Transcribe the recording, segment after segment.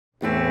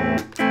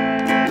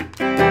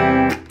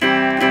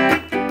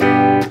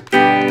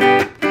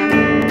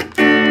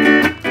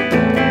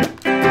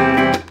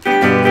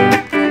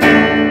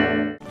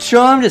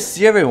Charmed to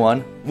see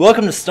everyone.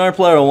 Welcome to Star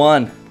Player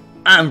 1.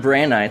 I'm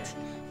Brand Knight.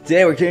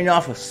 Today we're getting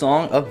off with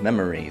Song of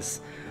Memories.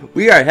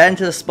 We are heading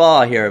to the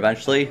spa here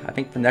eventually. I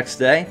think the next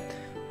day.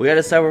 We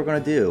gotta decide what we're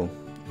gonna do.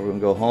 We're gonna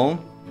go home.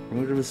 We're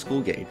gonna go to the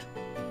school gate.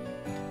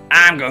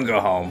 I'm gonna go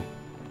home.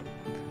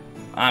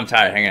 I'm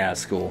tired of hanging out at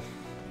school.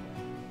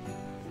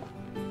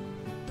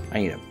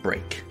 I need a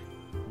break.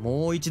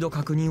 もう一度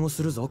確認を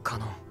するぞ、カ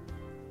ノン。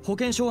保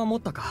険証は持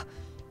ったか？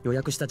予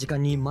約した時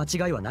間に間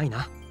違いはない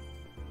な。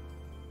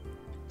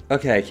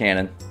Okay,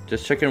 Kanon.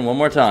 Just checking one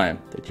more time.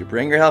 Did you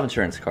bring your health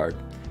insurance card?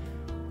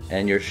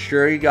 And you're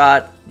sure you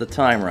got the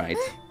time right?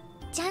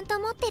 ちゃんと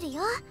持ってる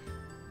よ。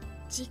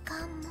時間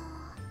も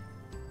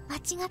間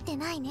違って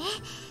ないね。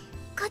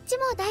こっち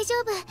も大丈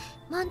夫。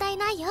問題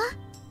ないよ。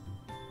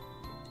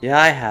Yeah,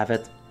 I have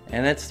it.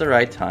 And it's the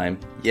right time.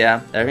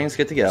 Yeah, everything's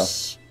good to go.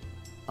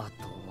 あ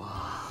と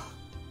は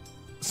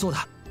そう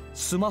だ。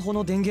スマホ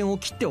の電源を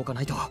切っておか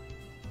ないと。あ、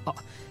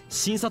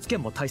診察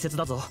券も大切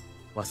だぞ。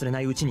忘れ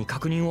ないうちに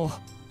確認を。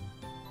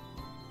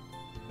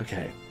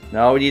Okay,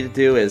 now all we need to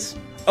do is...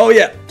 Oh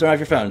yeah! Turn off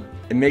your phone.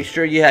 And make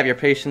sure you have your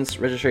patient's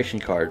registration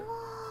card.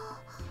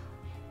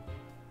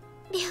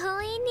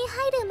 病院に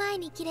入る前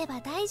に切れば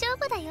大丈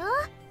夫だよ。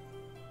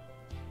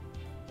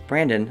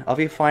Brandon, I'll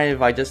be fine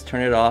if I just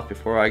turn it off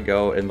before I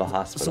go in the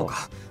hospital. そう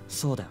か、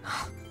そうだよ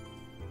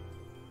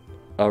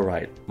な。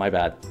Alright, my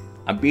bad.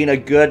 I'm being a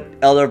good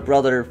elder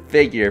brother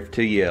figure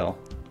to you.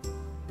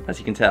 As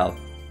you can tell.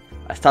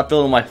 I stopped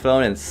building my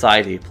phone in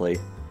side deeply.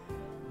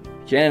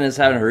 Kanon is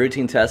having her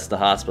routine test at the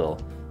hospital,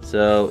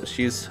 so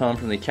she's home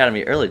from the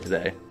academy early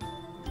today.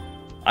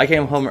 I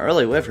came home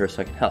early with her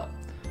so I can help.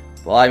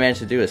 All I managed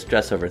to do is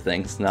stress over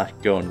things not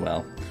going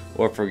well,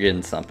 or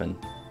forgetting something.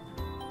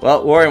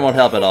 Well, worrying won't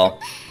help at all.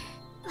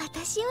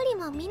 私より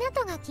も湊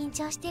が緊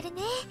張してる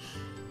ね。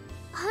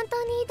本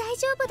当に大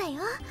丈夫だ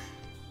よ。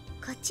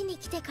こっちに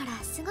来てから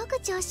すご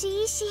く調子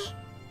いいし。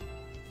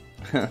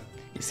You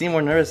seem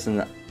more nervous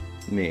than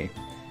me.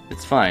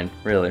 It's fine,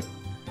 really.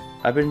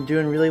 I've been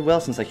doing really well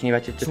since I came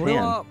back to Japan. それ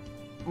は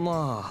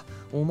まあ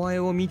お前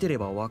を見てれ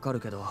ばわかる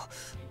けど、わ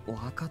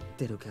かっ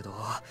てるけど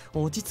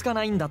落ち着か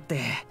ないんだって。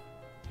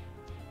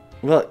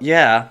Well,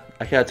 yeah,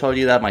 I could have told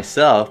you that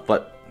myself,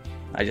 but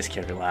I just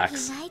can't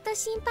relax. 意外と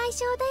心配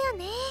性だよ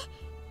ね。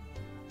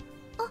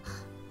あ、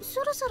そ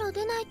ろそろ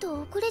出ない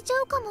と遅れち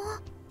ゃうかも。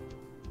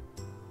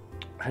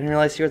I didn't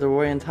realize you were the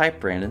Royan type,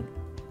 Brandon.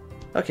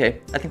 Okay,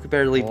 I think we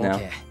better leave now.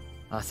 Okay.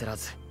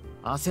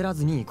 焦ら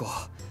ずに行こ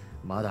う。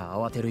まだ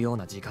慌てるよう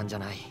な時間じゃ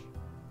ない。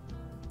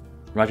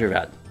Roger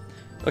that.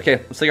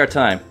 Okay, let's take our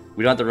time.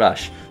 We don't have to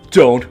rush.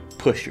 Don't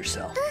push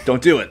yourself.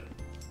 Don't do it.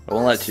 I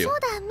won't let you. そう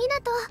だ、湊。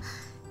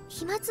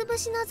暇つぶ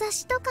しの雑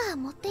誌とか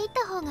持って行っ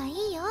た方がい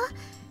いよ。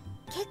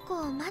結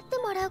構待って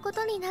もらうこ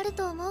とになる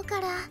と思うか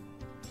ら。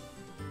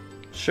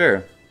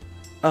Sure.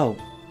 Oh,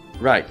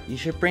 right. You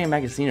should bring a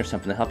magazine or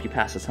something to help you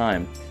pass the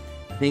time.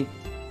 I think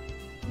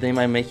they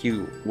might make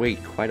you wait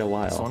quite a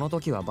while. その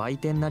時は売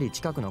店なり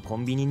近くのコ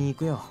ンビニに行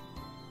くよ。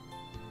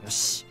よ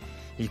し、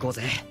行こう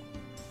ぜ。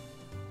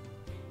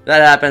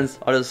That happens.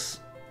 I'll just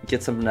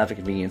get something at the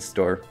convenience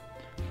store.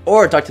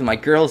 Or talk to my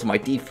girls on my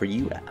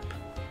D4U app.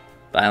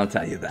 But I don't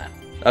tell you that.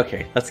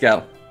 Okay, let's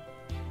go.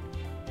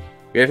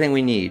 We have everything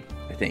we need,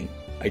 I think.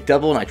 I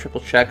double and I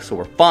triple check, so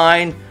we're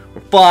fine.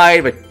 We're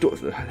fine, but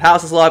the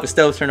house is locked, the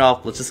stove's turned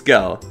off. Let's just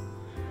go.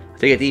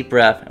 Take a deep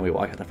breath, and we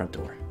walk out the front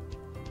door.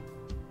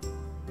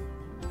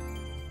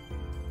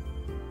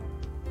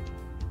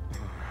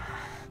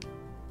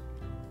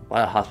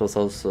 Why do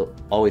hospitals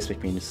always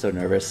make me so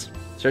nervous?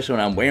 Especially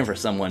when I'm waiting for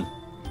someone.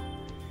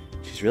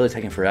 She's really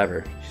taking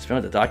forever. She's been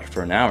with the doctor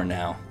for an hour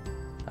now.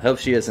 I hope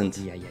she isn't.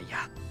 いや、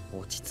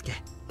落ち着け。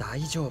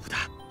大丈夫だ。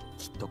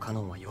きっとカ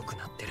ノンは良く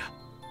なってる。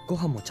ご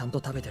飯もちゃんと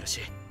食べてる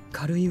し、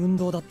軽い運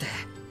動だって。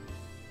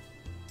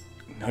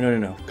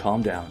No.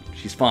 Calm down.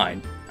 She's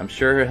fine. I'm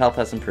sure her health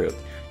has improved.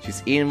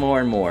 She's eating more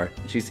and more.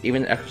 She's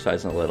even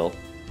exercising a little.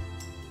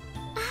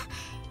 あ、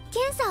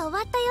検査終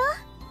わったよ。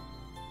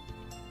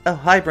Oh,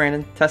 hi,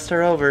 Brandon. Test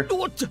her over.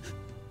 What?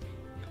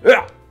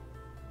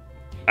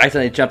 I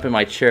accidentally jump in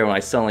my chair when I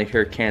suddenly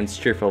hear Kan's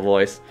cheerful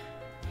voice.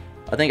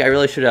 I think I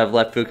really should have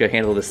let Fuka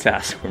handle this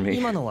task for me.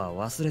 今のは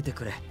忘れて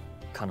くれ、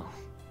カノン。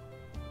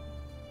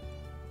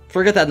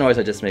Forget that noise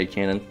I just made,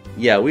 Kanon.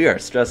 Yeah, we are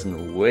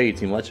stressing way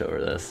too much over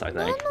this, I think.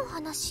 何の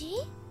話？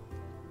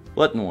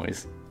 What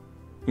noise?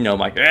 You know,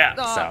 my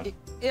sound.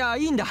 いや、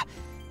いいんだ。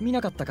見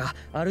なかったか、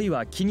あるい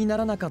は気にな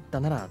らなかっ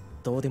たなら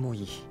どうでも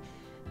いい。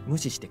無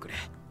視してくれ。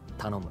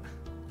頼む。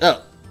Oh.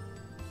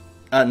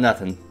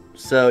 Nothing.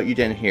 So you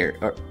didn't hear,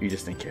 or you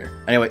just didn't care.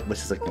 Anyway,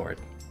 let's just ignore it.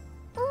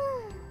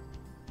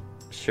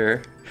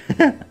 Sure.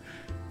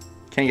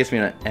 Ken gives me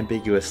an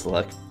ambiguous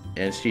look,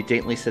 and she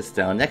daintily sits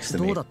down next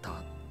to me. どうだった？っ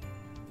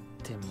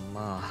て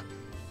まあ、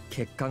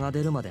結果が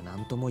出るまで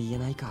何とも言え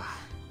ないか。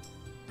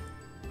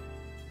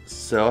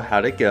So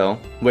how'd it go?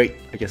 Wait,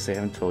 I guess I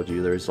haven't told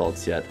you the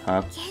results yet,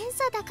 huh? 検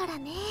査だから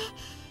ね。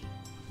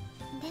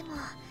でも、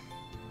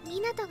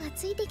湊が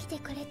ついてきて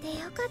くれて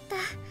よかった。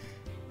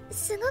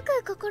すご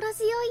く心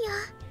強いよ。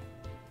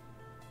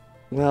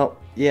Well,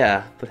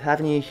 yeah, but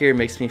having you here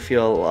makes me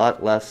feel a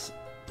lot less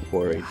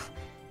worried.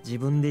 自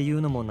分で言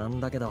うのもなん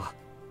だけど、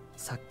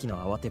さっきの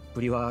慌てっ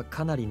ぷりは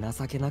かなり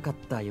情けなかっ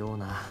たよう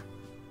な。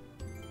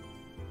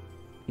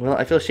Well,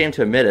 I feel ashamed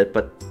to admit it,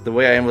 but the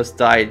way I almost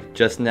died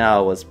just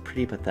now was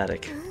pretty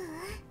pathetic.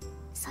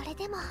 それ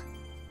でも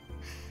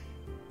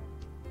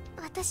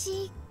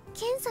私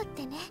検査っ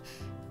てね、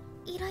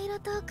いろいろ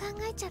と考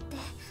えちゃって、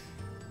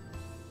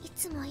い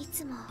つも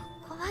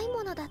怖い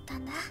ものだった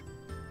んだ。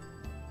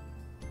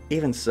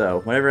Even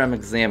so, whenever I'm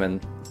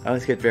examined, I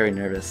always get very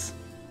nervous.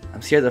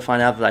 I'm scared to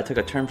find out that I took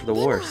a turn for the で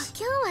も worse.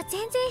 今日は全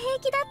然平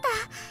気だっ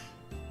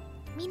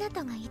た。ミナ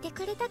トがいて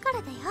くれたか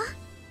らだよ。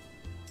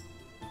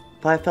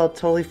But I felt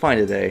totally fine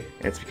today.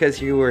 It's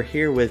because you were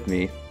here with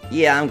me.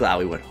 Yeah, I'm glad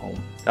we went home.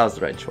 That was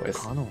the right choice.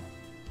 カノン。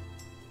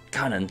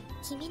Kanon.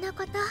 君の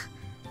こと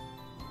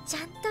ち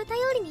ゃんと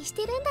頼りにし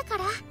てるんだか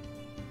ら。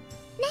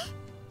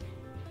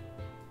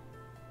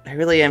 I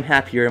really am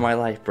happy you're in my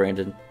life,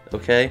 Brandon.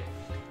 Okay?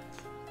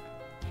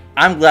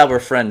 I'm glad we're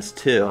friends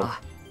too.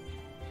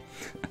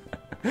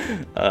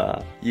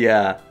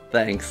 Yeah,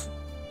 thanks.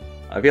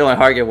 I feel my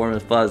heart get warm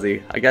and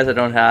fuzzy. I guess I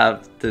don't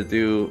have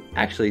to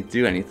actually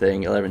do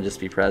anything, other than just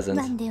be present.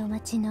 番でお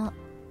待ちの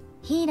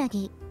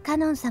柊カ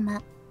ノン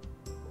様。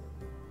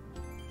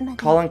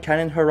 Calling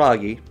Kanon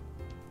Haragi.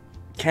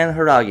 Kanon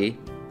Haragi,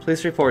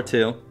 please report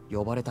to.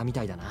 呼ばれたみ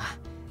たいだな。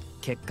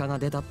結果が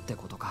出たって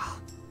ことか。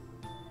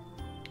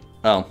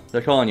Oh,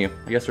 they're calling you.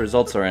 I guess the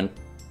results are in.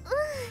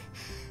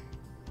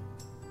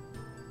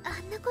 あ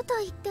んなこと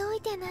言ってお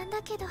いてなん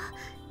だけど、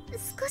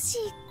少し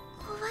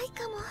怖い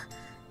かも。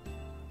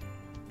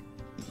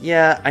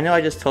 Yeah, I know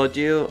I just told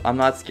you I'm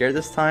not scared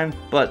this time,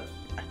 but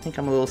I think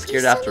I'm a little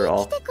scared after 一緒 all.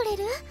 に来てくれ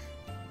る？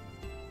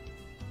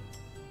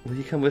 Will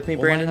you come with me,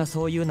 お前 Brandon? が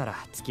そう言うなら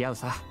付き合う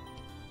さ。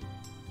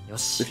よ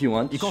し。 If you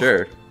want, 行こう。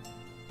 sure.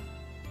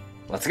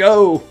 Let's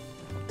go!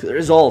 To the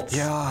results! い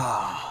や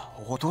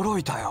ー、驚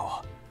いた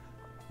よ。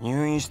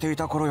入院してい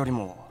た頃より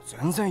も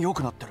全然良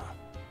くなってる。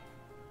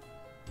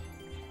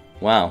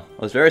Wow, I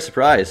was very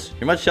surprised.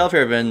 You're much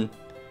healthier than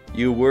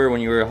you were when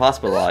you were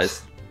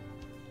hospitalized.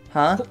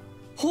 Huh?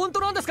 本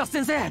当なんですか、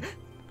先生。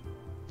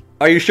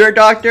 Are you sure,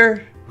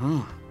 doctor?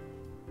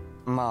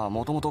 まあ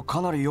もともと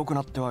かなり良く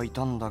なってはい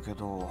たんだけ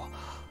ど、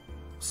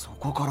そ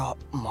こから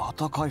ま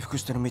た回復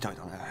してるみたい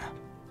だね。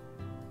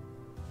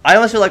I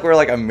almost feel like we're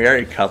like a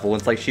married couple.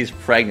 It's like she's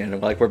pregnant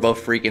and like we're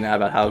both freaking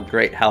out about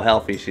how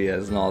healthy she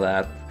is and all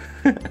that.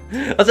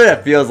 That's what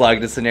it feels like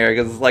in this scenario,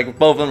 because it's like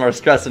both of them are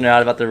stressing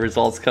out about the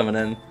results coming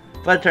in.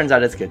 But it turns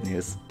out it's good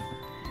news.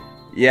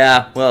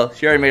 Yeah, well,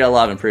 she already made a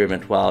lot of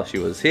improvement while she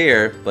was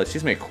here, but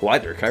she's made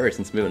quite the recovery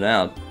since moving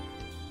out.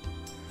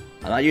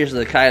 I'm not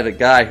usually the kind of the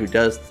guy who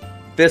does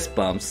fist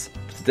bumps,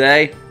 but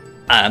today,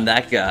 I'm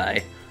that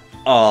guy.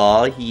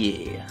 Oh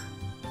yeah.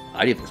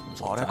 I do fist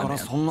bumps all あ the れ time, から man.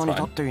 そんな It's に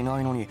経 fine. ってい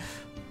ないのに、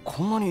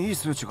こんなにいい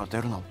数値が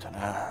出るなんてね。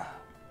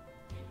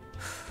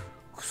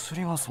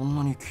薬がそん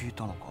なに効い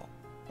たのか。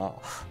あ、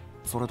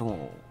それと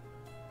も。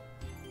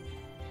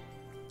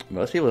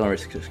 Most people don't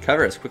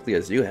recover as quickly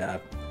as you have.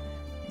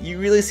 You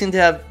really seem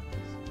to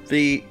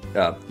be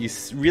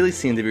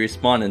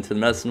responding to the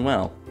medicine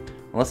well.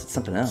 Unless it's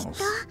something きっ else.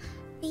 と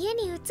家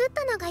に移っ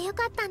たのが良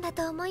かったんだ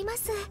と思いま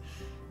す。こ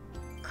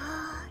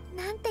う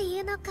なんてい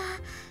うのか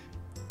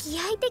気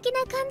合的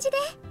な感じで。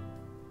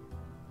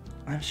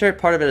 I'm sure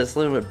part of it is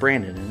living with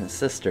Brandon and his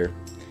sister.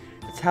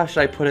 It's how should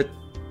I put it?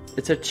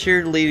 It's a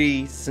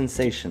cheerleady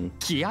sensation.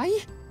 気合？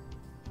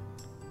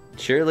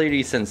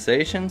 Cheerleady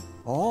sensation?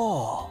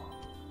 あ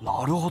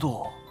あ、なるほ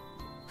ど。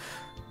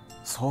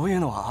そういう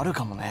のはある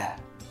かもね。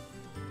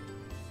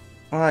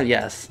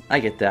Yes,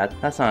 I get that.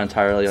 That's not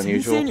entirely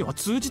先生 unusual. には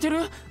通じてる？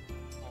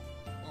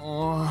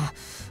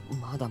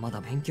まだまだ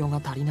勉強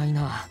が足りない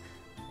な。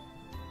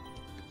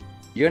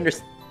You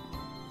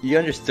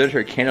understood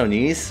her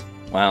Canonese?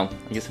 Wow,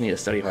 I guess I need to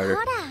study ほ harder.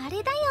 らあ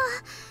れだよ。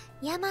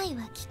病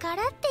は気か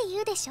らって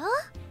言うでしょ。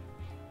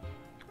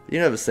 You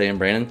know the saying,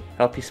 Brandon.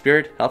 Healthy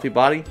spirit, healthy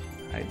body?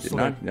 I did そ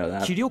れ not know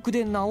that. 気力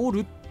で治る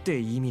って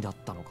意味だっ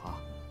たのか。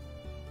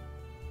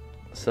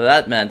 So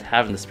that meant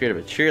having the spirit of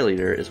a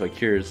cheerleader is what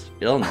cures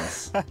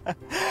illness.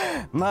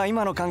 まあ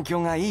今の環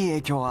境がいい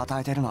影響を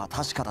与えてるのは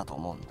確かだと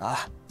思うん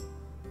だ。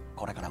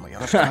これからもよ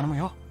ろしく頼む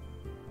よ。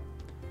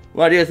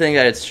Well, I do think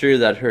that it's true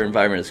that her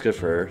environment is good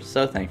for her,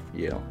 so thank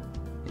you.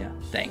 Yeah,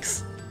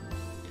 thanks.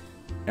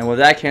 And with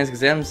that, Kanon's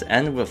exams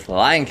end with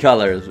flying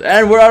colors,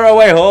 and we're on our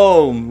way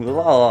home!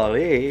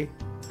 Lolly.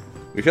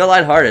 We feel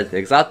lighthearted, the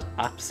exact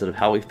opposite of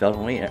how we felt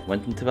when we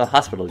went into the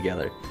hospital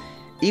together.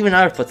 Even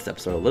our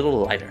footsteps are a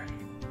little lighter.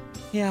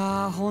 い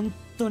やー、本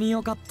当に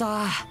よかっ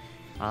た。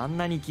あん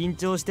なに緊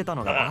張してた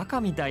のがバ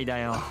カみたいだ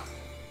よ。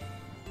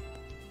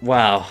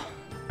Wow,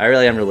 I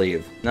really am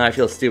relieved. Now I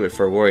feel stupid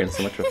for worrying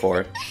so much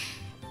before.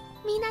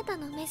 ミナト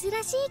の珍しい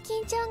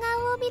緊張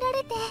顔を見ら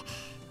れて、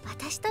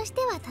私とし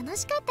ては楽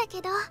しかった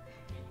けど。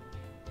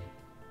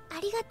あ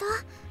りがとう、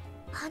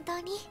本当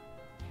に。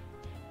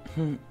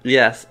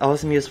Yes, I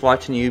was amused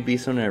watching you be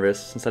so nervous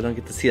since I don't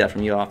get to see that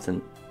from you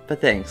often. But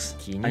thanks.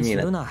 気 I にす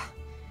mean る it. な。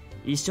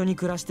一緒に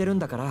暮らしてるん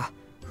だから、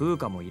風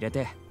花も入れ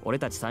て俺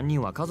たち3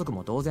人は家族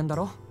も同然だ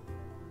ろ。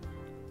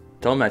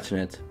 Don't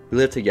mention it. We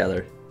live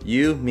together.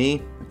 You,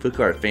 me, and Fuka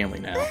are family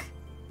now.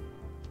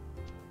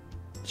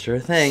 Sure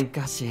し thing.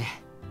 かし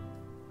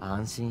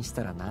安心し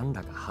たらなん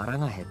だか腹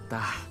が減っ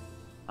た。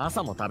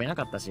朝も食べな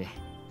かったし。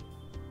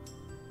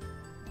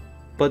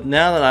 But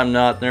now that I'm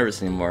not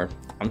nervous anymore,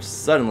 I'm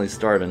suddenly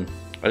starving.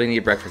 I didn't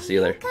eat breakfast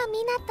either. か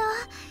みなと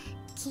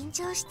緊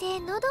張して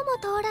喉も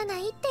通らな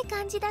いって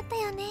感じだった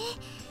よね。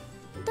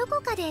ど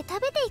こかで食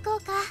べていこ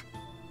うか。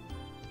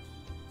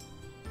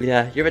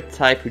 Yeah, you're the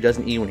type who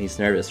doesn't eat when he's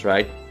nervous,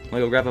 right?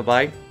 Wanna go grab a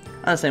bite?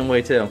 I'm the same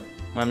way too.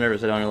 When I'm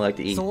nervous, I don't really like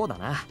to eat. そうだ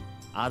な。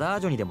アダー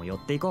ジョにでも寄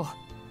っていこ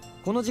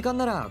う。この時間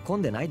なら混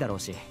んでないだろう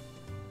し。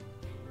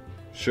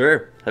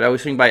 Sure. How about we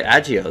swing by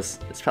Agio's?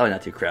 It's probably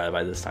not too crowded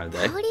by this time of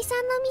day. 香織さ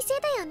んの店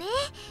だよね。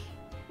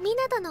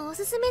港のお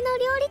すすめの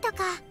料理と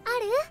かあ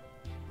る？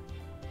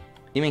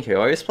 You mean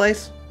Kaori's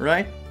place?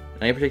 Right?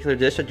 Any particular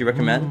dish that you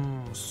recommend?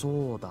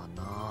 そうだ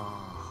な。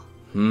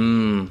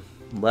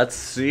 Let's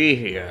see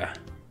here.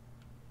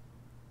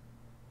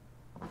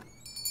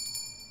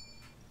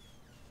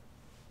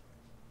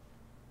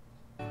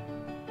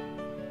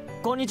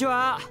 こんにち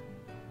は。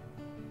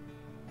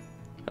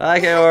 Hi,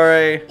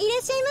 Kaori. いら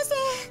っしゃいませ。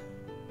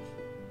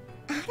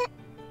あら、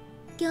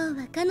今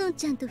日はカノン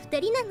ちゃんと2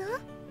人なの？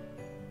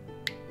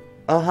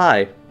 Oh,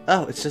 hi.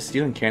 Oh, it's just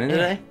you and Kanon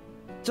today?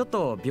 ちょっ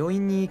と病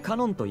院にカ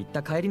ノンと行っ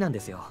た帰りなんで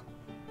すよ。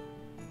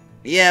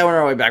 Yeah, we're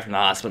on our way back from the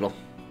hospital.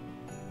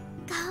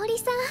 香織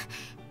さん、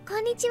こ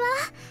んにちは。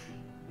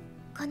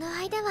この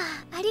間は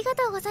ありが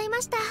とうございま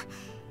した。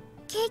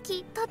ケー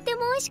キとって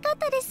も美味しかっ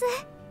たです。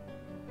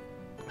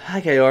 Hi,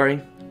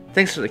 Kaori.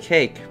 Thanks for the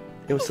cake.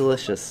 It was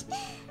delicious.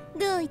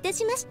 どういた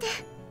しまして。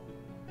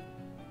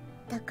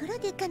ところ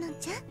でカノン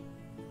ちゃん、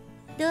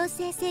同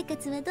棲生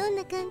活はどん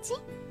な感じ？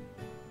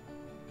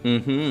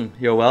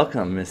 You're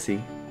welcome, Missy.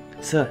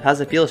 So,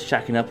 how's it feel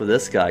shacking up with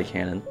this guy,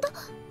 Kanon?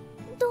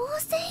 同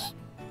棲？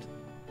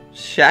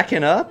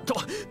 Shacking up?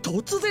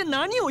 突然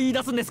何を言い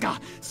出すんですか。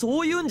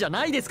そういうんじゃ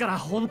ないですから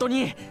本当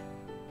に。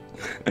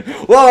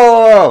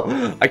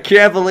 Whoa! I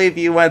can't believe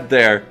you went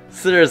there.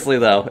 Seriously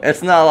though,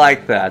 it's not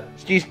like that.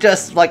 She's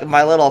just like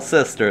my little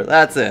sister.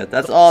 That's it.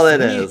 That's all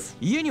it is.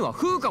 家には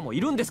風花も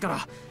いるんですか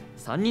ら。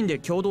3人で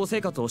共同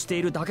生活をして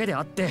いるだけで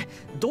あって、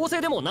同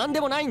棲でも何で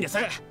もないんです。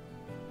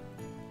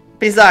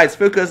 Besides,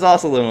 Fuka is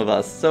also living with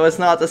us, so it's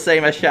not the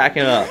same as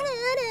shacking あら up. あ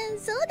ら、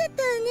そうだっ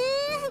たわ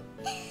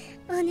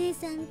ね。お姉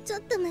さん、ちょ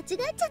っと間違えち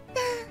ゃっ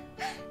た。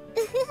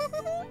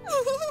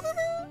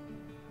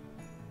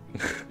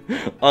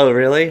Oh,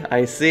 really?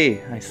 I see.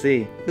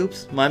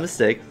 Oops, my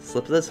mistake.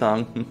 Slip of the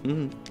tongue.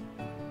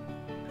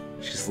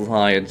 She's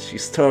lying.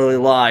 She's totally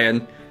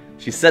lying.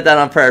 She said that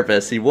on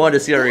purpose. He wanted to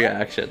see her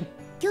reaction.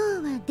 今日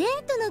はデー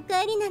トの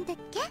帰りなんだっ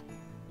け？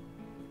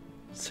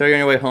 So you're on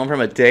your way home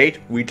from a date?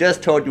 We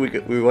just told you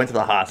we went to the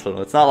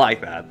hospital. It's not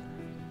like that.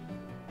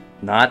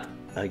 Not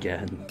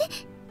again. デー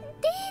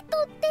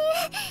トって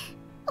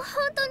本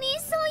当に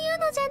そういう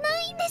のじゃ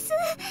ないんです。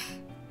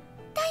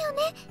だよ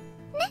ね？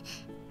ね？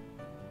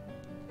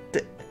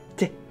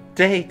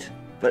 Date?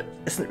 But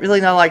it's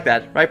really not like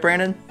that, right,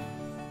 Brandon?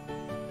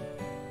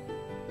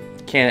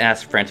 Kanon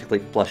asked frantically,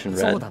 blushing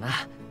そう red. だ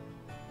な。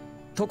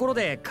ところ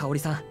で香織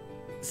さん、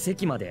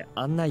席まで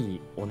案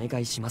内お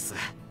願いします。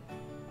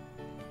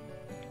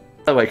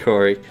 By the way,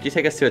 Corey, could you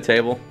take us to a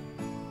table?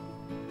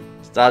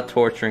 Stop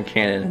torturing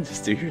Kanon and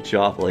just do your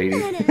job, lady.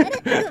 あ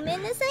らあら、ごめ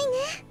んなさい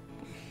ね。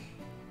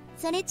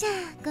それじゃ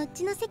あ、こっ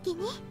ちの席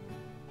に。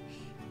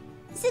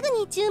すぐ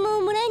に注文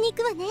をもらいに行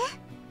くわね。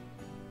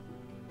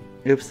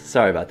 Oops,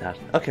 sorry about that.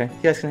 Okay,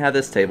 you guys can have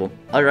this table.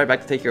 I'll be right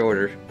back to take your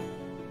order.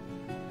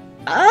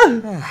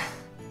 Ah!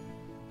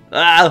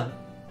 Ah!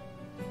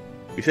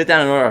 We sit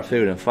down and order our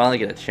food and finally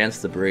get a chance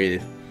to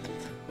breathe.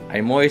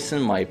 I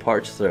moisten my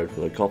parched throat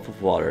with a gulp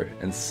of water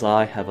and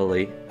sigh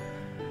heavily.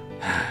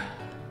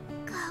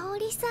 香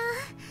織さ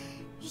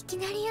ん、いき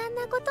なりあん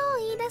なことを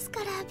言い出す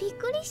からびっ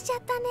くりしちゃっ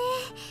たね。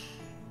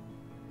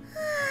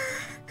は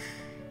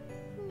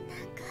あ、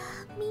なんか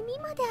耳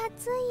まで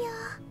熱いよ。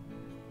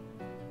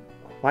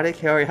 Why did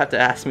Kaori have to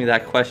ask me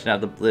that question out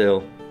of the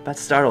blue? That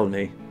startled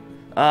me.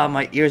 Ah,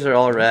 my ears are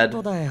all red.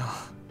 本当だよ。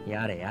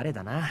やれやれ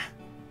だな。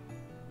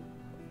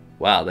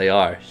 Wow, they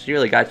are. She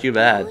really got you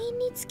bad. 病院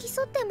に付き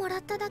添ってもら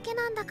っただけ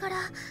なんだから、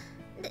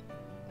デー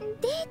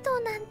ト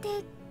なんて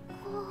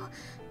こ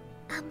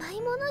う甘い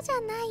ものじゃ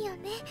ないよ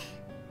ね。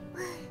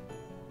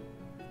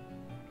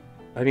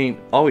I mean,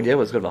 all we did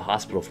was go to the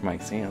hospital for my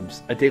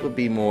exams. A date would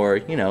be more,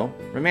 you know,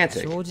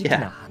 romantic. 正直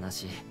な Yeah.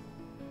 話。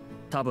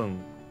多分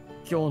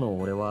今日の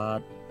俺は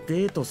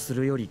デートす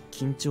るより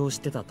緊張し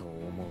てたと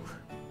思う。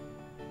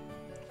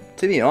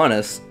 To be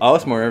honest, I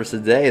was more nervous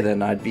today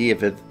than I'd be if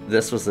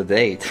this was a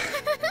date.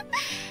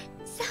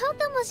 そう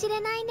かもしれ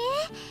ないね。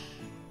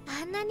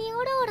あんなに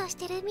オロオロし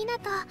てる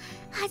港、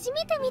初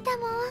めて見た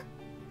も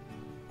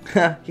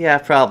ん。 Yeah,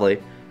 probably.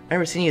 I've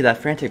never seen you that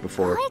frantic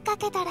before. 声か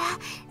けたら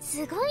す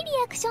ごいリ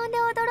アクションで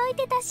驚い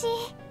てたし。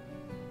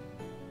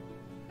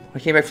 When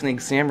I came back from the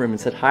exam room and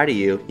said hi to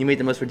you, you made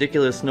the most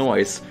ridiculous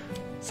noise.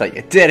 So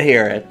you did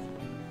hear it.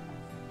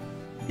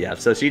 Yeah,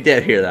 so she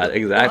did hear that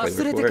exactly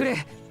忘れてく before.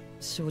 れ。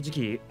正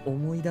直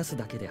思い出す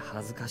だけで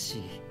恥ずかし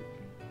い。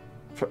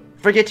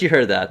 Forget you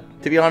heard that.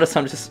 To be honest,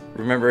 I'm just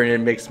remembering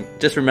it makes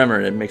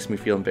me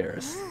feel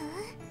embarrassed.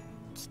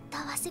 きっと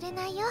忘れ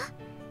ないよ。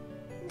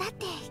だっ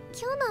て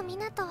今日の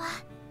港は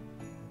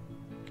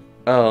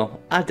Oh,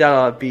 I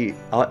doubt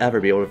I'll ever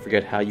be able to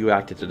forget how you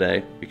acted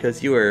today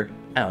because you were,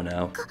 I don't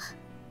know. か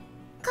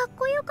っ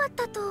こよかっ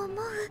たと思うよ。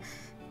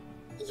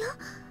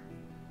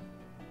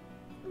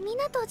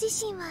港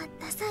自身は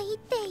ダサいっ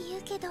て言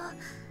うけど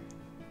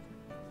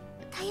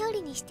頼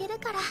りにしてる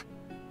から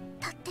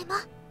とっても。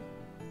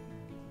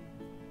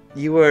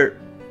 You were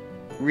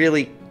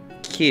really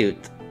cute,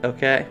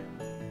 okay?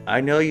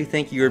 I know you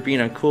think you were being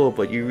uncool,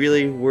 but you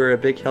really were a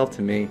big help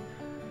to me.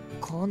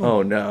 カノン。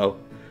 Oh no.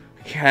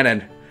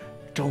 Kanon,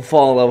 don't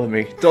fall in love with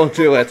me. Don't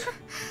do it.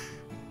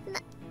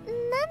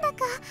 なんだ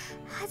か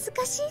恥ず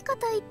かしいこ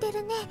と言って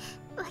るね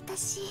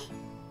私。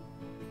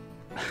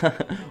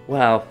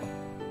Wow,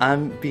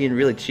 I'm being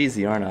really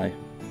cheesy, aren't I?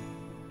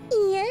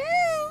 いやー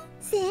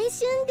青春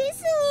で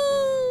すね。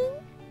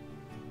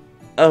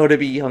 Oh, to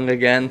be young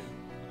again.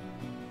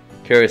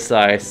 Curious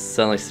eyes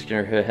suddenly sticking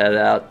her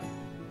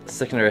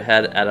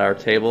head at our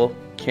table.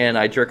 Ken and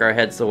I jerk our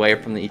heads away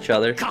from each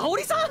other. 香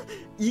織さ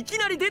ん、いき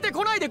なり出て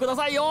こないでくだ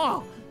さい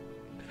よ。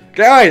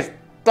 Guys,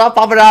 stop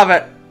popping out of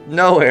it!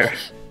 Nowhere.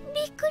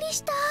 びっくり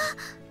した。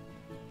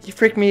 You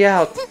freaked me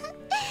out.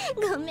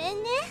 ごめ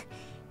んね。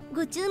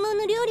ご注文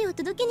の料理を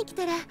届けに来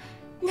たら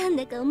なん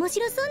だか面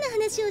白そうな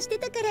話をして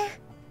たか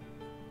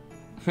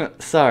ら。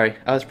 Sorry,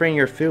 I was bringing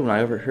your food when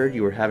I overheard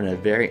you were having a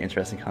very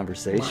interesting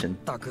conversation.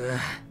 まったく。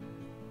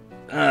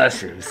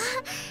 Shoes.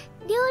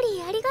 料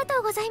理ありがと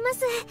うございま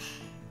す。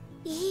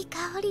いい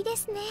香りで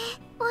すね。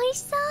美味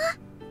しそう。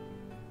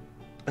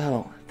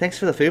 Oh, thanks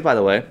for the food, by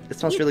the way. It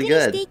smells really ゆ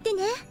っくり good. していって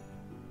ね。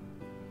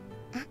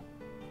あ、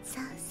そ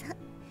うそう。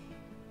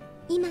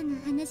今の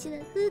話は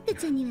風花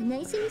ちゃんには内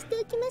緒にして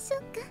おきましょ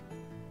うか。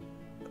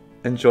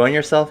 Enjoying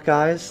yourself,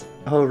 guys?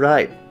 Oh,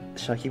 right.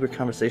 Shall I keep your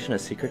conversation a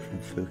secret from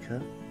Fuka?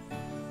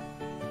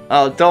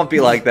 Oh, don't be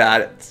like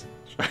that.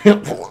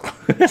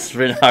 It's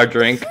been our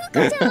drink.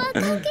 風花ちゃんは関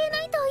係ない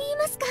と言い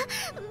ますか。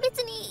別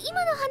に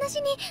今の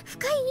話に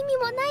深い意味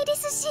もないで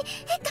すし、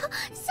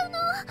その。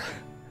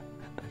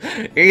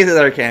 Easy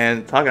there,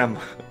 Ken. Talking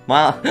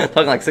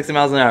like 60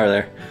 miles an hour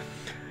there.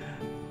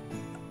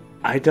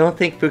 I don't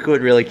think Fuka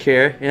would really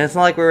care, and it's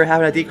not like we were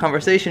having a deep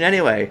conversation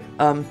anyway.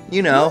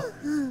 You know.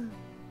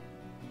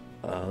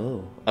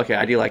 Oh. Okay,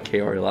 I do like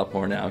Kaori a lot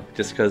more now,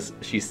 just because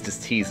she's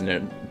just teasing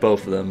it,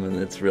 both of them, and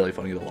it's really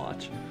funny to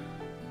watch.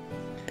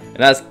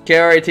 And as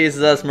Kaori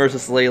teases us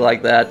mercilessly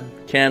like that,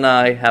 Ken and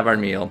I have our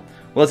meal.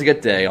 Well, it's a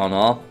good day, all in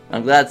all.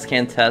 I'm glad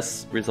Ken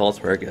test's results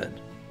were good.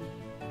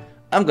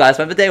 I'm glad I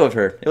spent the day with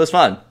her. It was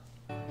fun.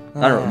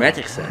 Not in a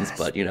romantic sense,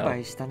 but you know. 失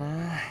敗したな。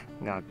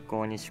学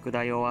校に宿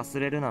題を忘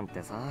れるなん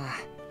てさ。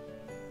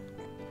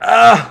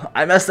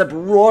 I messed up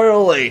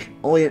royally!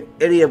 Only an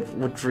idiot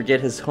would forget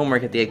his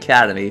homework at the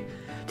academy.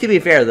 To be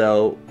fair,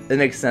 though, it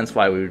makes sense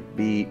why we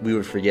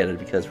would forget it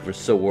because we were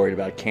so worried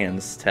about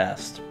Kan's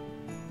test.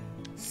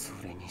 そ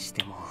れにし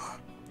ても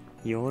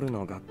夜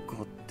の学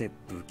校って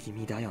不気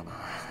味だよな。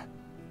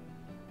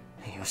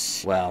よ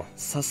し。 Wow.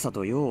 さっさ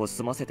と用を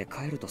済ませて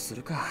帰るとす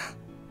るか。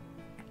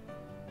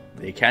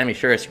 The academy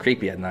sure is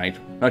creepy at night.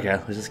 Okay,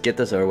 let's just get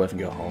this over with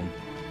and go home.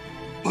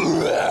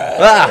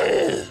 Ah!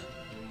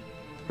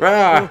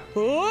 Rah!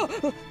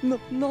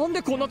 なん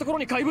でこんなところ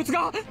に怪物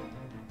が？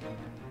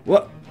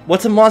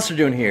 What's a monster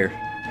doing here?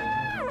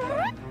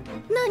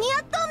 何や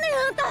っとんねん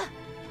あんた。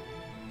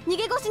逃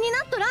げ腰に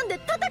なっとらんで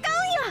戦うん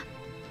や。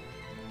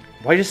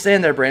 Why you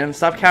stand there, Brandon?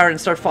 Stop cowering and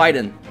start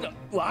fighting.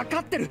 わか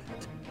ってる。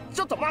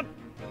ちょっと待っ。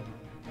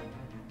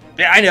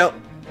 Yeah, I know.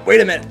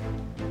 Wait a minute.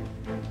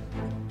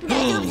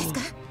 大丈夫ですか？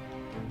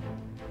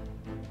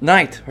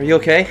 Knight, are you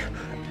okay?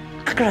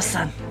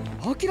 Akira-san.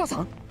 アキラ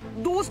さん？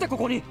どうしてこ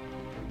こに？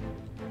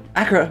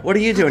 Akira, what are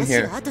you doing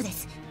話 here? は後で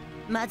す。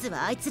まず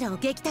はあいつらを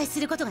撃退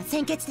することが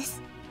先決で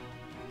す。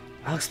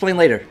 I'll explain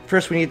later.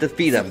 First, we need to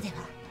defeat それ them. では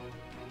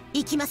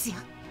行きますよ。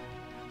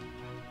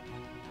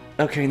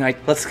 Okay, Knight,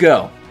 let's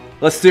go.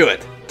 Let's do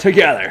it.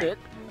 Together.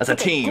 As a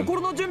ちょっ team. と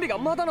心の準備が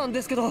まだなん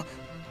ですけど。まあ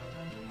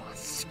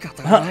仕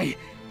方がない。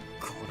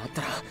こうなっ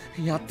たら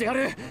やってや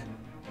る。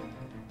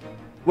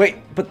 Wait,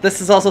 but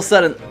this is also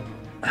sudden.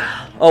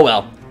 Oh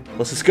well.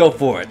 Let's just go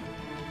for it.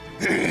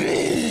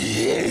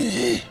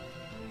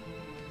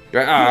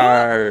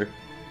 Arr.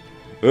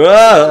 正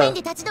Ah! 面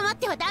で立ち止まっ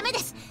てはダメで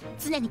す。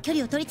常に距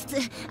離を取りつつ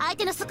相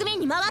手の側面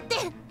に回って。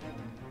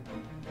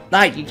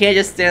 Knight, you can't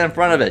just stand in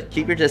front of it.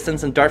 Keep your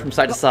distance and dart from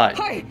side to side.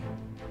 はい。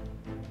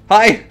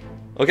 Hi!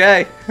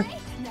 Okay.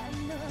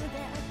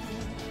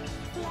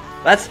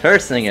 That's her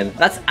singing.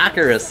 That's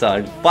Akira's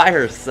song by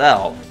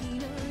herself.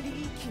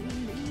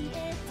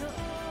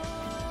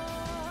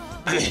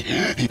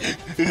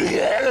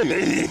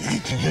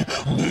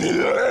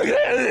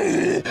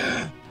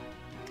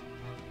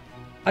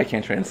 I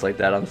can't translate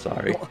that, I'm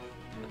sorry.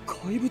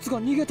 怪物が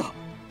逃げた。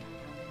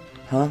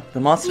Huh? The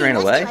monster ran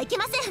away? いけ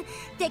ません。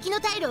敵の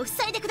退路を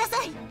塞いでくだ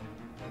さい。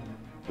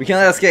 We can't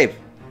let it escape.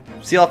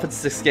 See all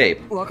its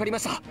escape. わかりま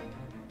した。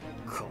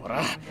こ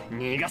ら、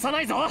逃がさ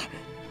ないぞ。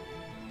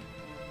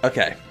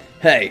Okay.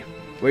 Hey,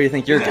 where do you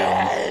think you're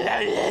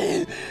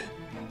going?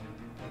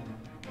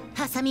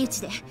 挟み撃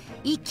ちで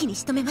一気に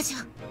仕留めましょ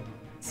う。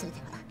それで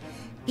は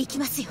行き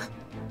ますよ。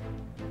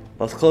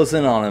 Let's close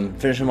in on him.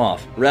 Finish him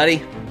off.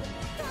 Ready?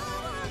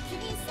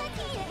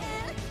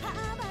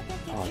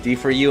 Oh, D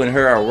for you and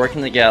her are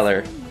working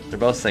together. They're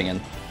both singing.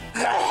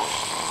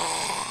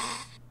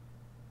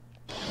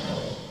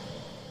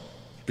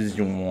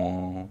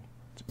 To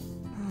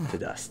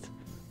dust.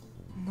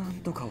 なん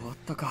とか終わっ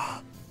た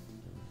か。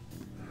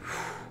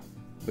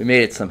We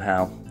made it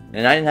somehow.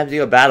 And I didn't have to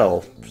do a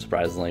battle,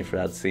 surprisingly, for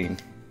that scene.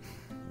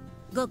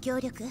 ご協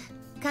力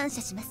感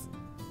謝します。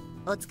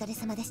お疲れ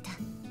様でした。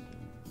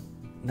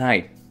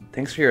 Knight,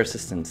 thanks for your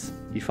assistance.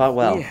 You fought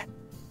well. いえ、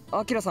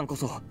アキラさんこ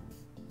そ。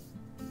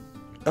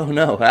Oh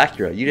no,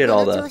 Acura, you did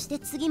all この調 the... 子で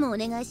次もお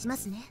願いしま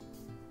すね。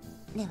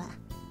では、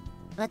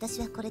私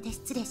はこれで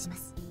失礼しま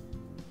す。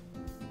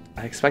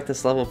 I expect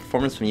this level of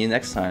performance from you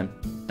next time.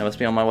 I must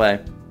be on my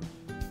way.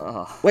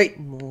 ああ、 Wait!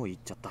 もう行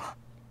っちゃった。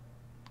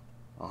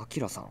アキ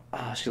ラさん、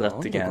 Ah, she な left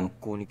んで again. 学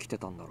校に来て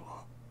たんだろう。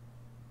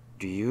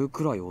理由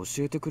くらい教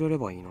えてくれれ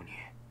ばいいのに。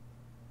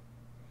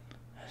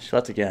She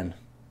left again.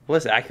 What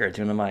is Acura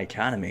doing in my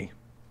academy?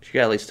 She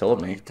at least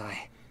told me. 痛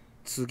い。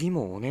次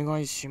もお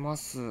願いしま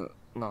す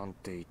なん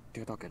て言っ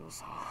てたけど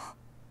さ。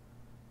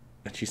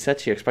She said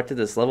she expected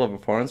this level of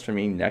performance from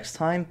me next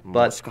time, も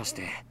but... しかし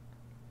て、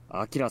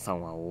アキラさ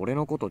んは俺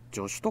のこと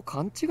助手と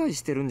勘違い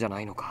してるんじゃ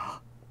ないの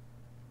か。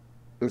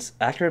Is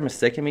Acura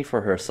mistaking me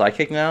for her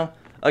sidekick now?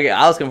 Okay,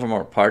 I was going for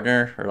more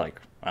partner, or like,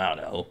 I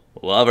don't know,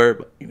 lover,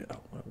 but you know,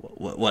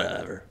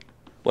 whatever.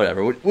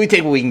 Whatever, we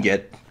take what we can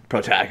get.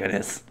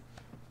 Protagonist.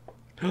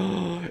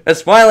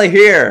 It's finally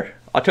here!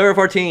 October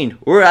 14,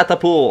 we're at the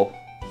pool.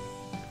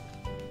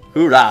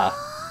 Hoorah!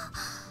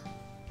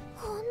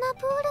 こんな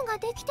プールが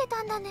できて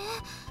たんだね。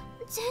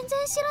全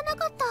然知らな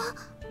かった。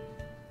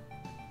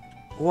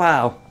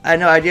 Wow, I had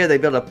no idea they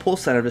built a pool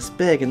center this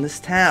big in this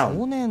town.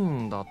 去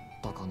年だっ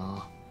たか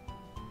な。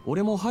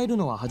俺も入る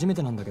のは初め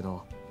てなんだけ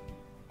ど。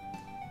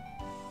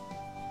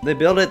They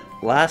built it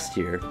last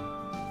year.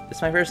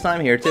 It's my first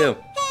time here too.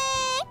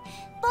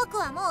 僕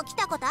はもう来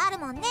たことある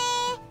もんね。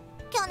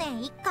去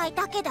年1回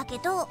だけだけ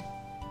ど。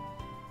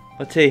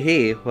 But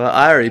Teehee, well,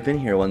 I already been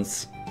here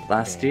once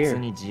last 別 year.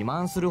 に自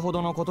慢するほ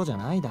どのことじゃ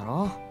ないだ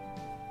ろ。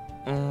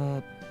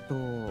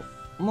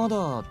ま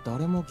だ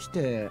誰も来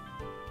て。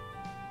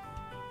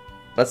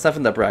That's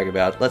nothing to brag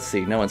about. Let's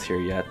see, no one's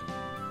here yet.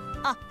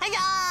 あ、はいや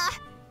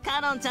ー、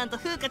カノンちゃんと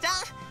フーカちゃん、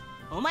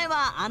お前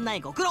は案内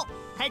ご苦労。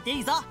帰ってい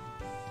いぞ。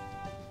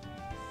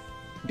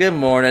 Good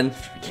morning,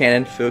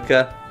 Kanon,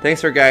 Fuka.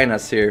 Thanks for guiding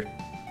us here.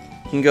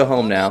 You can go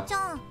home now. ち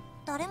ゃん、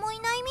誰もい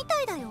ないみ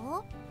たいだ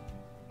よ。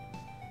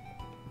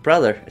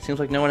 Brother, it seems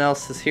like no one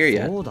else is here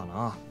yet. そうだ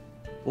な。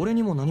俺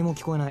にも何も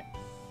聞こえない。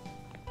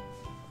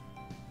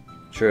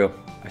True.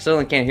 I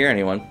certainly can't hear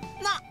anyone.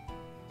 な、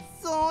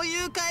そう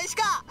いう返し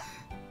か。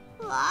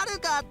悪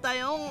かった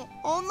よ。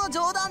ほんの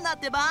冗談だっ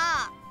てば。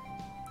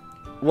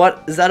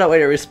 What? Is that a way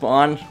to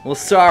respond? Well,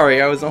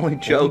 sorry, I was only 本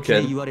気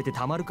で joking. 言われて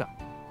たまるか。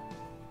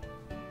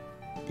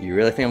You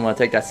really think I'm gonna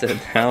take that sit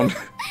down?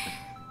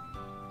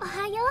 お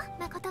はよ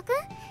う、誠くん。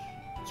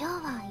今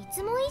日はい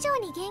つも以上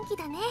に元気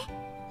だね。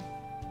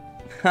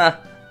 Ha.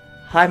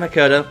 Hi,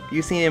 Makoto.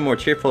 You seem more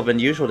cheerful than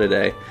usual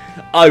today.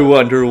 I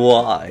wonder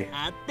why.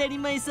 当たり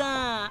前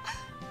さ。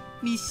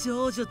美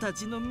少女た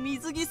ちの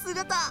水着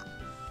姿。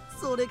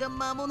それが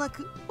間もな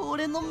く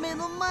俺の目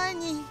の前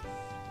に。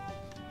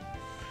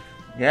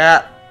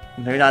 Yeah,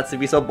 maybe not to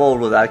be so bold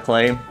with that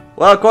claim.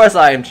 Well, of course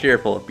I am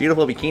cheerful.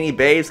 Beautiful bikini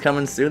babes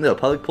coming soon to a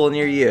public pool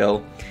near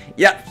you.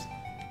 Yep.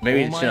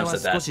 Maybe you お shouldn't 前 have は said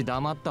少 that. し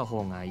黙った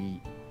方がい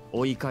い。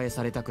追い返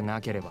されたくな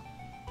ければ。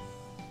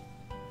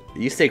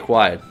You stay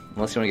quiet,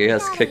 unless you want to get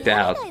us kicked 嫌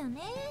out. だよ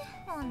ね、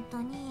本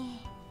当に。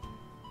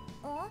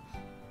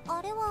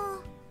あれは。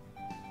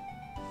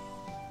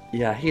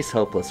 Yeah, he's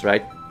hopeless,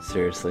 right?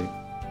 Seriously.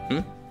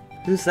 Hmm?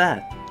 Who's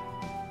that?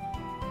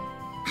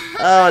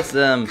 Oh, it's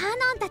them. カ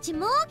ノンたち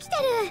もう来てる。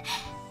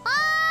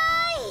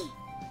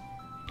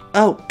お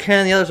Oh,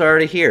 Ken and the others are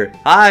already here.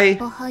 Hi. ー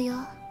い。おはよう。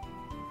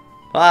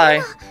 Hi.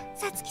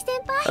 さつき先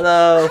輩。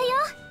 Hello. おはよ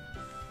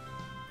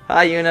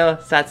Hi, Yuno,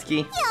 Satsuki. う。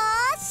よー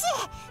し。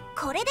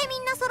これでみ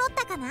んな揃っ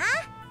たかな。早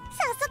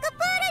速プー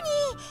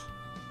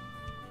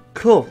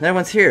ルに。 Cool,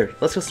 everyone's here.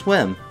 Let's go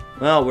swim.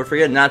 Well, we're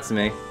forgetting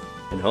Natsume.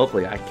 And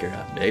hopefully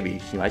Akira. Maybe.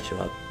 She might show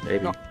up.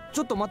 Maybe. あ、ち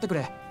ょっと待ってく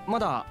れ。ま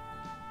だ。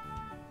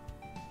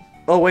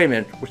 Oh, wait a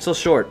minute. We're still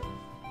short.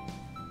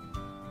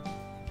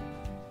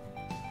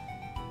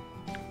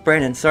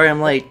 Brandon, sorry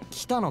I'm late.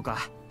 来たのか。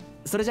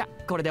それじゃ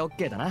これで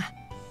OK だな。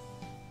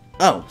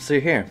 Oh, so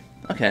you're here.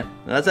 Okay,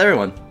 that's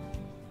everyone.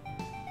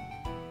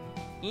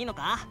 いいの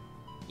か。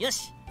よ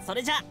し、そ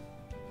れじゃ。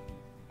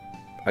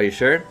 Are you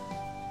sure?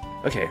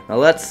 Okay, now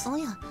let's... お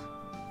や、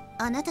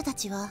あなたた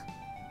ちは。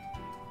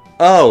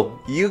Oh,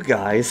 you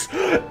guys.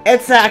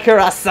 It's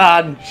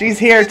Sakura-san! She's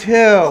here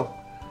too!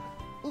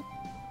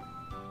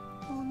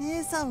 お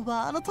姉さん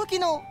はあの時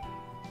の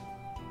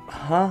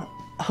Huh?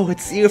 Oh,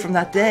 it's you from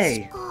that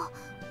day. 確か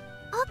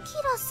アキ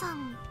ラさ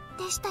ん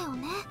でしたよ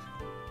ね。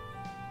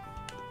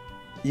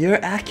 You're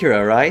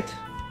Akira, right?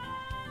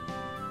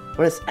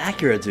 What is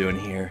Akira doing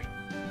here?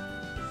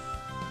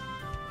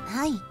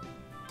 はい、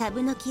タ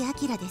ブノキア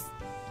キラです。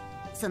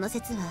その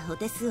説はお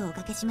手数をお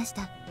かけしまし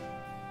た。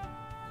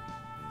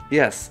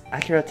 Yes,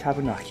 Akira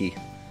Tabanaki.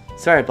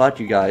 Sorry I bothered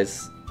you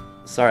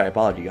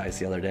guys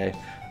the other day.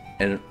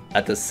 And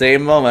at the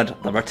same moment,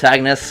 the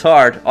protagonist's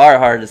heart, our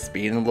heart, is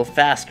beating a little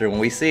faster when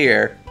we see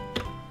her.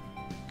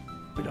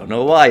 We don't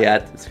know why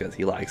yet. It's because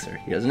he likes her.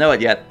 He doesn't know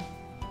it yet.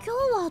 今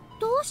日は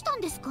どうした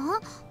んですか？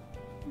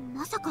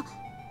まさかこ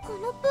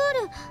のプ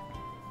ール。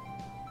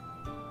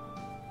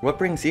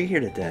 What brings you here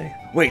today?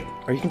 Wait,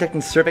 are you conducting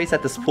surveys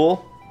at this pool?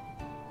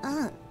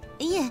 ああ、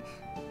いえ、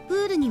プ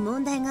ールに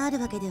問題がある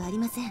わけではあり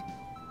ません。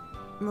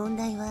問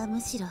題は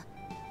むしろ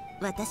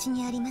私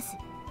にあります。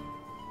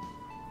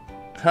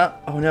 Huh?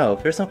 Oh no,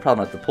 there's no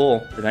problem at the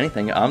pool. If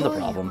anything, I'm the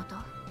problem.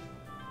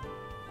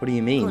 What do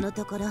you こ mean? の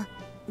ところ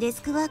デ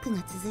スクワークが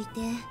続い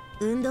て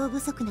運動不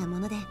足なも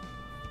ので、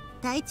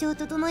体調を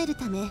整える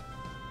ため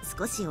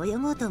少し泳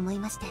ごうと思い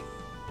まして。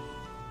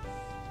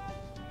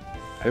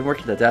 I've been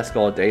working at the desk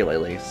all day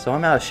lately, so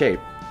I'm out of shape.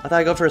 I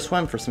thought I'd go for a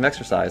swim for some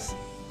exercise.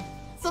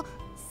 そう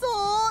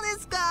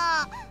です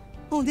か。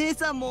お姉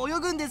さんも泳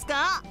ぐんです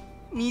か？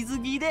水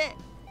着で、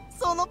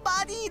その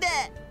バディで。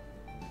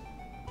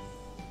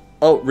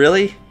 Oh,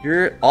 really?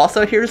 You're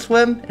also here to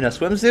swim? In a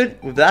swimsuit?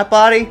 With that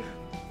body?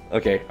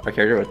 Okay, our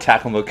character would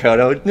tackle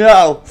Makoto.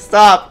 No!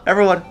 Stop!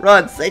 Everyone,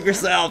 run! Save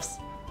yourselves!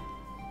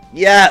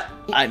 Yeah,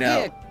 I い know.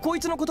 え、こ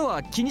いつのこと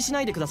は気にしな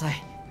いでください。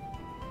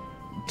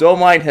 Don't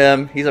mind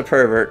him. He's a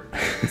pervert.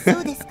 そ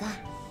うですか。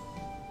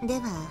で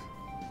は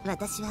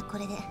私はこ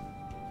れで。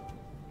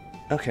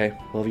 Okay,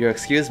 well, if you'll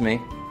excuse me.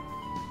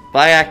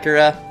 Bye,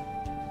 Akira.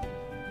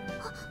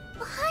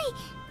 はい、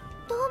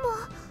どうも。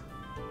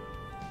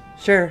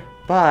 Sure,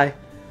 bye.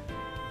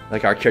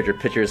 Like our character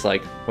pictures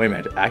like, wait a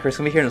minute, Akira's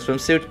gonna be here in a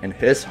swimsuit, and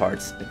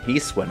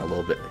he's sweating a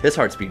little bit. His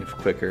heart's beating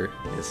quicker,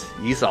 because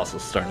he's also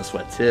starting to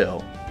sweat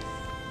too.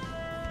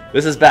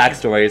 This is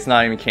backstory, it's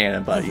not even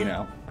canon, but you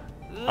know.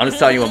 I'm just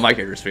telling you what my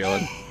character's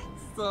feeling.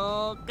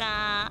 そう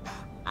か。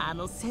あ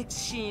のセク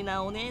シー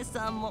なお姉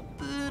さんも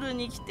プール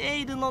に来て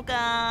いるの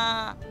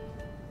か。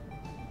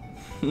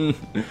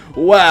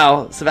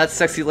 Wow, so that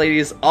sexy lady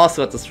is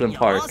also at the swim よ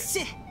park. し、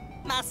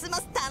ますま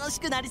す楽し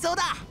くなりそう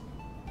だ。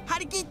張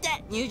り切って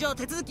入場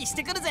手続きし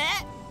てくるぜ。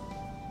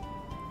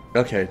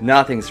 Okay,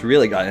 now things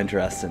really got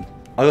interesting.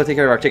 I'll go take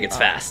care of our tickets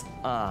fast.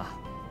 あ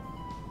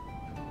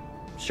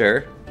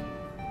Sure.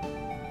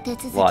 手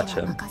続きは任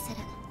せる。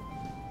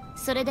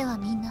それでは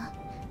みんな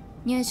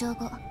入場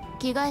後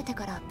着替えて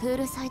からプー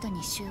ルサイド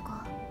に集合。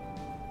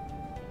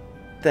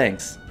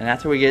 Thanks. And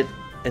after we get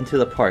into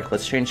the park,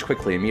 let's change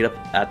quickly and meet up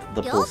at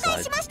the 了解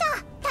poolside. しました、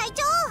隊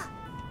長。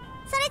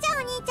それじゃあお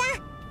兄ちゃ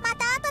ん、ま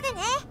た後で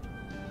ね。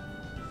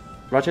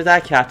 Roger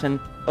that, Captain.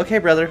 Okay,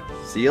 brother.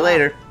 See you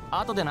later. あ、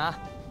後でな。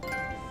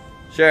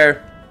 Sure.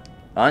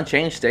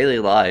 Unchanged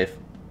daily life.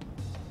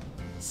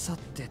 さ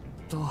て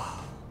と、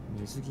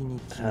水着に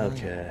着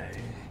替え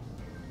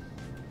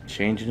Okay.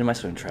 Change into my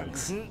swim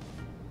trunks.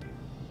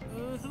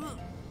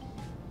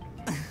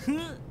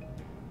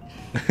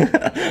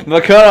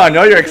 Makoto, I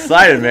know you're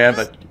excited, man,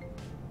 but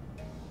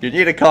you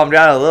need to calm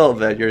down a little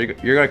bit.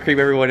 You're gonna creep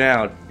everyone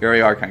out. You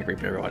already are kind of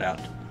creeping everyone out.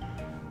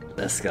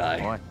 This お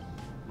guy. い、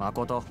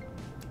誠。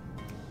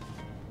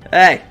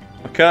 Hey,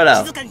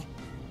 Makoto. 静かに。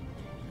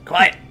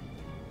 Quiet.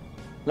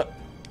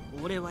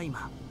 俺は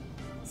今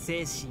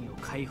精神を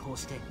解放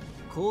して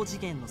高次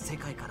元の世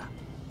界から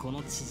こ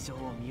の地上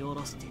を見下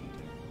ろしている。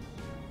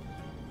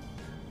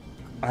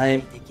具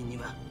体的に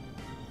は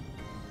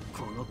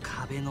この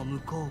壁の向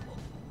こうを。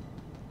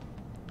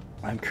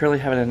 I'm currently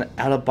having an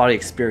out-of-body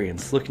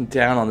experience, looking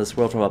down on this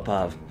world from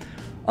above.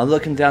 I'm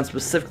looking down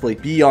specifically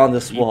beyond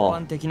this 一 wall.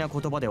 般的な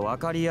言葉で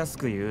分かりやす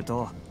く言う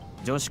と、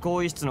女子更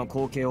衣室の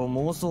光景を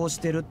妄想し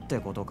てるって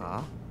こと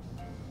か？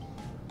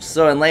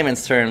 So in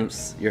layman's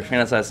terms, you're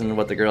fantasizing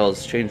what the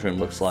girl's change room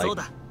looks そ like. う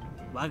だ、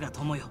我が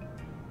友よ。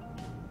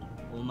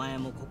お前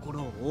も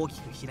心を大き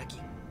く開き、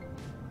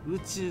宇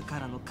宙か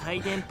らの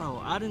回電波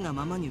をあるが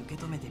ままに受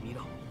け止めてみ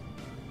ろ。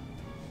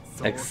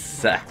そう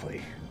すれば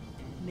Exactly.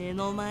 目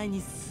の前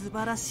に素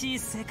晴らしい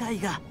世界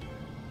が。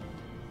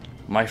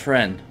 My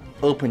friend,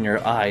 open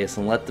your eyes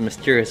and let the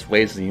mysterious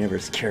waves of the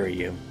universe carry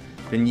you.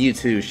 Then you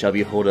too shall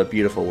behold a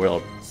beautiful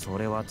world. そ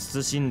れは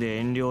慎んで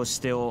遠慮し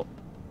てお。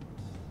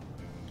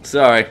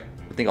 Sorry, I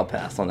think I'll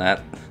pass on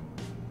that.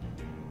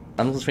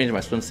 I'm just changing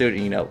my swimsuit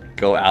and, you know,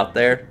 go out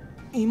there.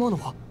 今の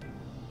は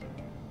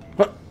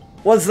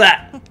What's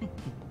that?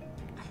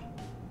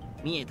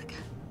 見えたか。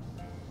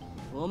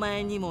お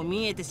前にも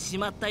見えてし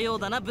まったよう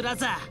だな、ブラ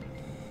ザー。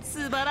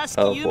素晴らし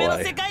き夢の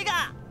世界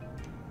が。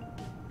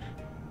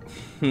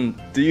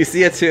 Do you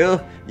see it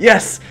too?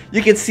 Yes,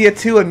 you can see it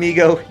too,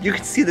 amigo. You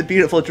can see the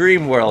beautiful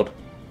dream world.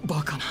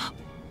 バカな。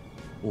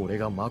俺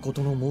が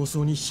誠の妄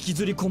想に引き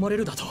ずり込まれ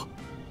るだと。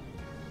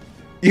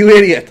You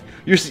idiot!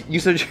 You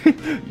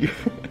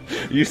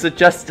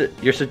suggested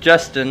your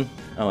suggestion.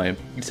 Oh wait,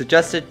 you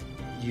suggested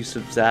you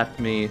zapped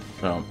me.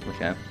 Oh,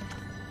 okay.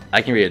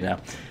 I can read it now.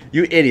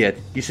 You idiot!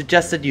 You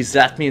suggested you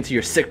zapped me into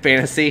your sick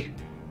fantasy.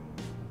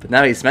 But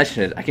now he's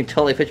mentioned it, I can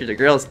totally picture the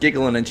girls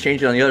giggling and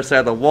changing on the other side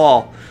of the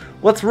wall.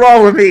 What's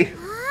wrong with me?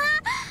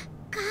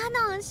 カ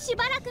ノンし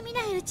ばらく見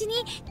ないうちに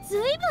ず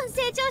いぶん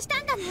成長し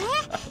たんだね。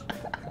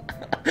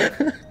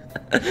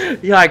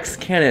Yikes,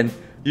 Kanon.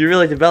 You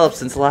really developed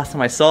since the last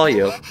time I saw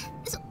you.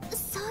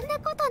 そんな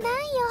ことない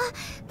よ。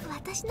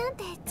私なん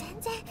て全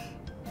然。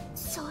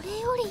それ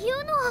より言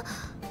うのは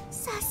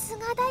さす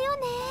がだよ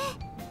ね。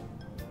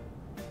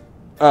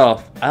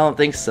Oh, I don't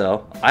think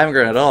so. I haven't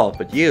grown at all,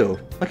 but you.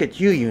 Look at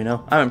you,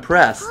 Yuno. I'm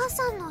impressed. 母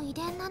さんの遺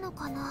伝なの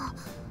かな。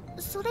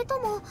それと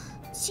も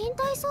新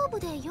体操部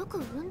でよく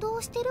運動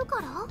してる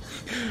から。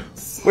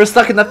We're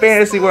stuck in the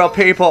fantasy world,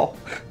 people.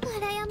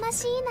 羨ま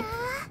しいな。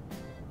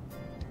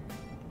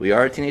We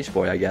are a teenage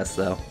boy, I guess,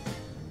 though.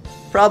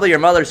 Probably your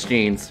mother's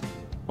genes.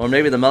 Or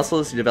maybe the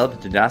muscles you developed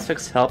in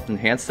gymnastics helped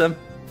enhance them?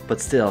 But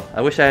still,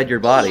 I wish I had your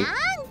body. な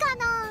んか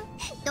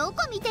のど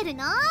こ見てる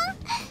の？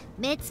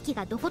目つき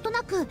がどこと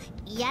なく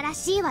いやら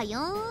しいわよ。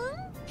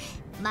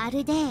ま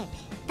るで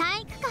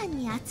体育館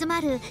に集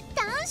まる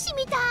男子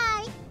みたい。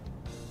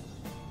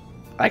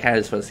I kinda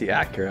just want to see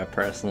Acura,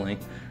 personally.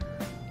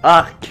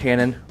 Ah,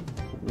 Kanon.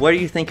 Where do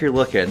you think you're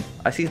looking?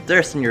 I see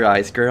thirst in your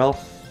eyes, girl.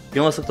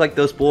 You almost look like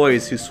those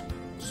boys who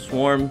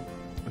swarm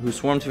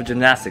to a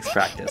gymnastics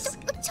practice.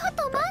 ちょっ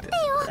と待ってよ。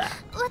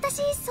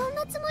私そん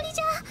なつもり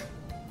じゃ。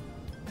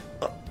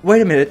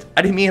Wait a minute,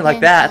 I didn't mean it like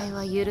that. 変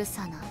態は許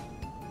さない。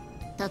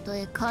たと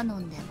えカノ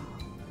ンでも。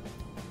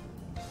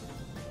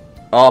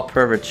All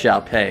perverts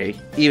shall pay.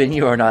 Even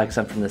you are not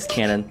exempt from this,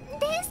 Kanon.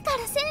 ですか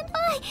ら先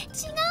輩、違うん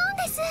で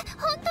す。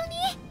本当に。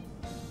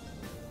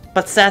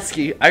But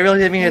Satsuki, I really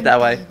didn't mean it that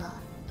way. 変態は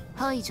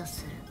排除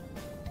する。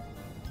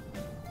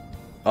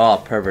All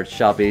perverts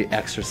shall be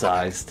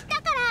exorcised. だ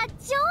から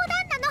冗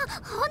談なの。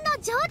ほんの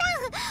冗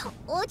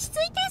談。落ち着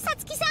いて、さ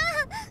つきさん。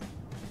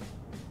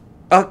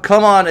Oh,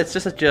 come on, it's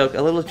just a joke,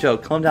 a little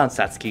joke. Calm down,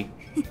 Satsuki.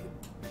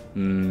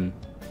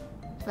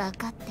 わ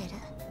かってる。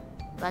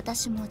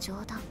私も冗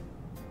談。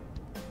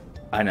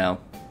I know.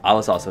 I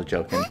was also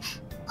joking.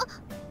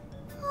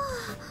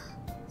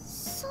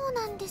 そう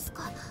なんです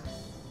か。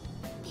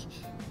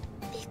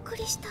びっく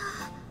りした。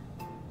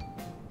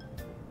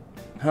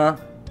 Huh?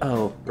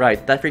 Oh,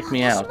 right. That freaked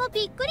me 私 out. も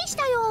びっくりし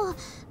たよ。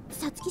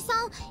さつきさ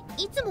ん、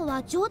いつも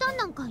は冗談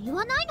なんか言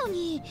わないの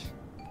に。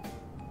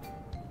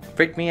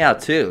Freaked me out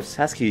too.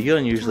 Satsuki, you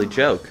don't usually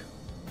joke.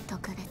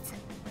 特別。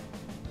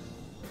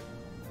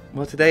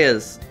Well, today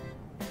is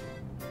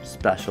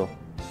special.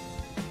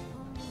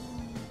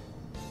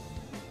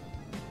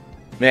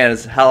 Man,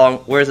 how long?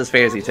 Where's this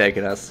fantasy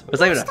taking us? It's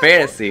not even a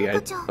fantasy.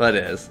 Well, it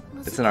is.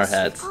 It's in our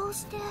heads.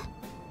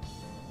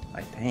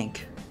 I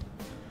think.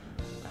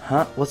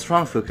 Huh? What's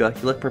wrong, Fuka?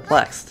 You look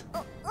perplexed.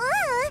 なんで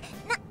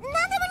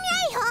も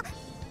ないよ。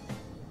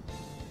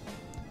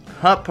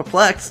 Huh?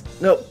 Perplexed?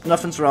 Nope,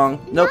 nothing's wrong.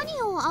 Nope.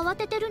 何を慌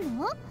ててる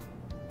の？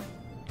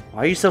 Why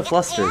are you so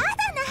flustered? や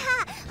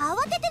だな。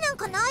慌ててなん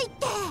かないっ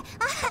て。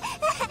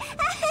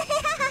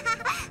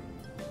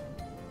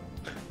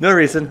No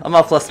reason. I'm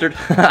not flustered.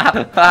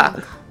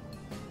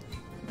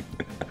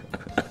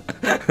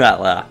 That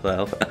laugh,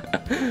 though.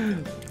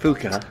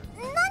 Fuka. 何？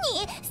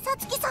さ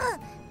つきさ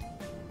ん。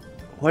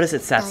 What is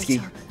it, 大 Satsuki?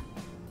 丈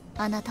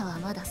夫。あなたは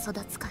まだ育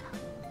つか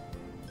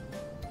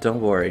ら。 Don't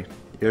worry.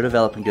 You're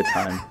developing good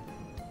time.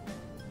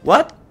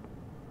 What?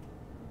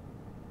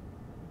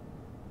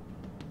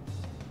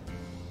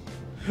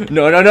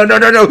 No, no, no, no,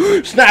 no,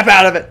 no! Snap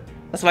out of it!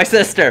 That's my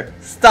sister!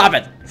 Stop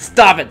it!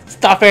 Stop it!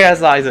 Stop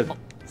fantasizing!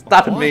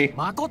 Stop it, おい me!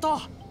 誠。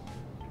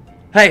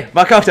 Hey,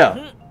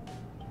 Makoto!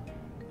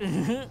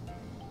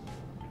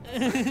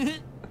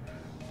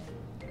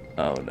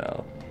 Oh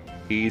no.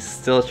 He's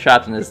still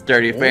trapped in this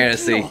dirty 大きい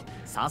fantasy. よ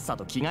さっさ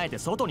と着替えて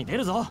外に出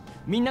るぞ。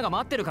みんなが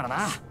待ってるから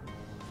な。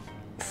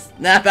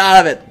 Snap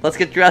out of it! Let's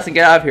get dressed and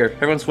get out of here.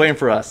 Everyone's waiting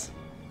for us.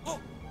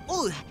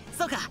 おう、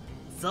そうか、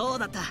そう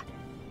だった。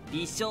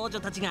美少女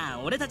たち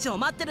が俺たちを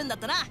待ってるんだっ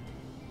たな。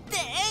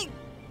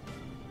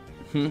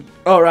でん。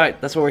Oh, right.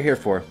 That's what we're here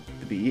for.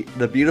 The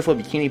beautiful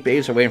bikini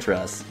babes are waiting for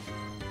us.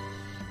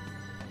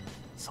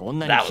 そん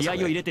なに気合を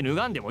入れて脱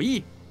がんでもい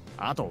い。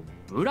あと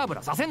ブラブ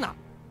ラさせんな。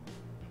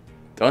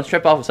 Don't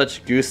trip off with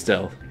such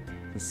gusto.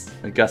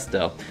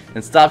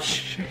 And stop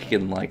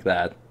shaking like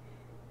that.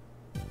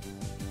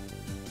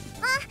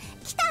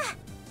 来た。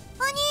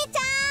お兄ち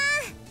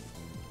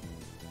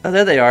ゃん。 Oh,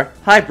 there they are.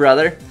 Hi,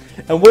 brother.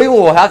 And we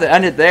will have to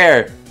end it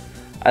there.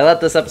 I let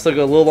this episode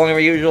go a little longer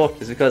than usual,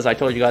 just because I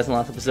told you guys in the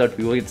last episode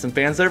we will get some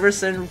fan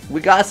service, and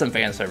we got some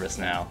fan service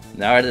now.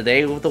 Now we're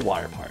today with the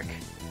water park.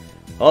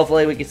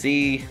 Hopefully we can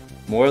see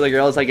more of the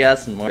girls, I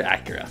guess, and more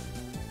Acura.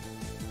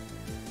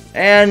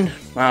 And,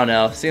 I don't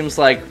know, seems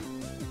like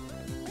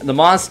the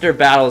monster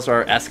battles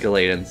are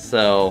escalating,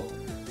 so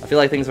I feel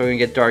like things are going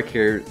to get dark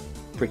here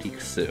pretty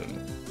soon.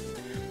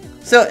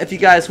 So if you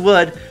guys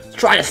would,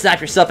 try to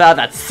snap yourself out of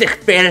that sick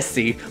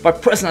fantasy by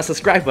pressing that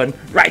subscribe button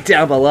right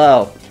down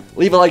below.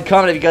 Leave a like,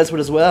 comment if you guys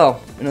would as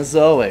well. And as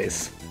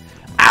always,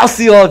 I'll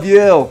see all of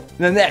you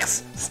in the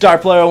next Star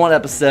Player 1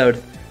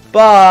 episode.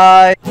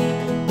 Bye!